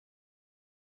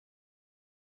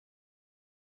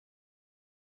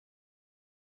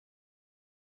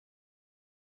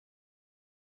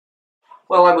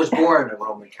Well, I was born a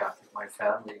Roman Catholic. My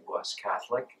family was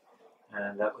Catholic,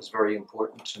 and that was very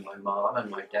important to my mom and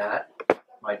my dad.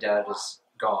 My dad is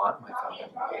gone. My father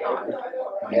died.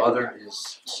 My mother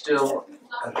is still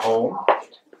at home,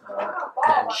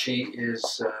 and she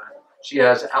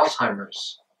has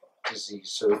Alzheimer's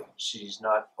disease, so she's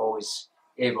not always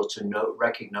able to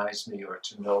recognize me or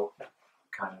to know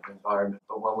kind of environment.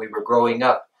 But when we were growing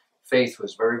up, faith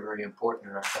was very, very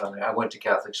important in our family. I went to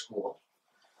Catholic school.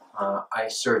 I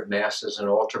served Mass as an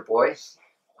altar boy,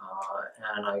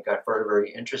 and I got very, very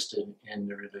interested in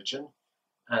the religion.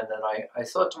 And then I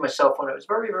thought to myself when I was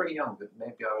very, very young that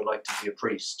maybe I would like to be a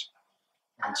priest.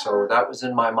 And so that was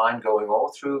in my mind going all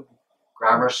through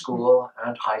grammar school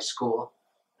and high school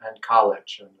and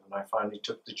college. And then I finally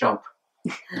took the jump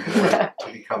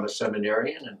to become a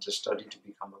seminarian and to study to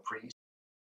become a priest.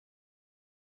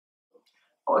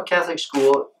 Well, a Catholic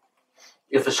school,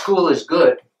 if a school is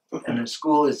good, and a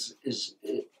school is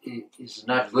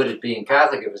not good at being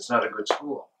Catholic if it's not a good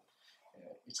school.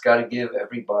 It's got to give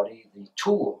everybody the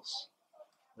tools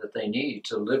that they need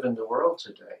to live in the world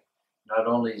today. Not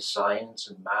only science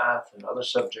and math and other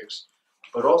subjects,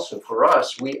 but also for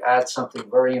us, we add something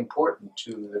very important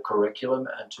to the curriculum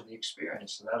and to the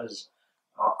experience, and that is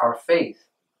our faith,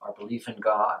 our belief in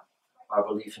God, our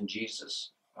belief in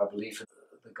Jesus, our belief in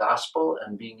the gospel,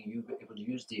 and being able to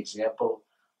use the example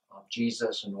of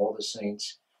Jesus and all the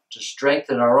saints to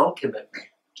strengthen our own commitment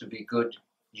to be good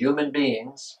human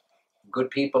beings, good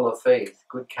people of faith,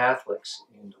 good Catholics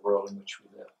in the world in which we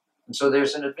live. And so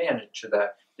there's an advantage to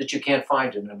that you can't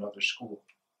find in another school.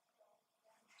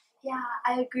 Yeah,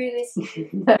 I agree with you.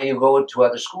 When you go to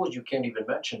other schools, you can't even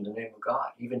mention the name of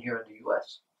God, even here in the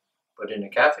U.S. But in a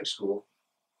Catholic school,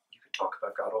 you can talk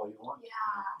about God all you want.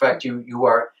 Yeah. In fact, you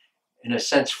are, in a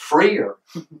sense, freer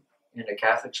in a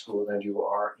Catholic school than you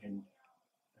are in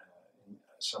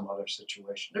some other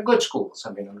situation. They're good schools.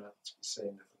 I mean, I'm not saying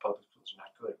that the public schools are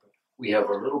not good, but we have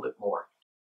a little bit more.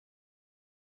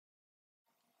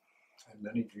 And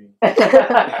many dreams.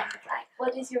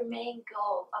 What is your main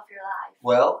goal of your life?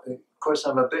 Well, of course,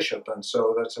 I'm a bishop, and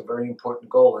so that's a very important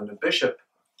goal. And a bishop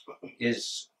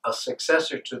is a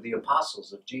successor to the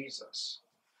apostles of Jesus.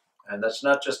 And that's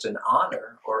not just an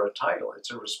honor or a title,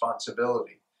 it's a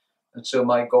responsibility. And so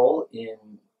my goal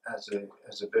as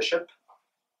a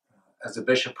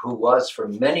bishop who was for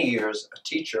many years a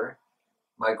teacher,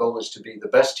 my goal is to be the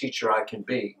best teacher I can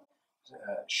be,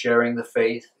 sharing the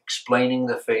faith, explaining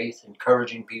the faith,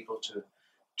 encouraging people to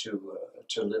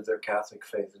live their Catholic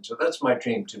faith. And so that's my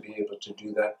dream, to be able to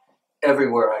do that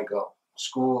everywhere I go.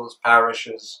 Schools,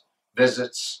 parishes,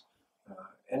 visits,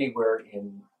 anywhere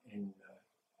in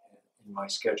my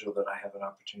schedule that I have an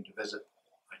opportunity to visit,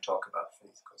 I talk about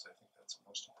faith because I think that's the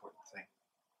most important thing.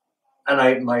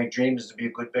 And my dream is to be a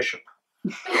good bishop.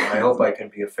 And I hope I can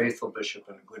be a faithful bishop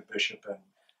and a good bishop and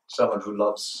someone who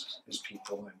loves his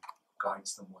people and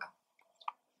guides them well.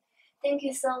 Thank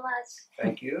you so much.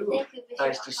 Thank you. Thank you, Bishop.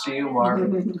 Nice to see you,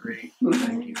 Marvin. Great.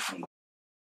 Thank you.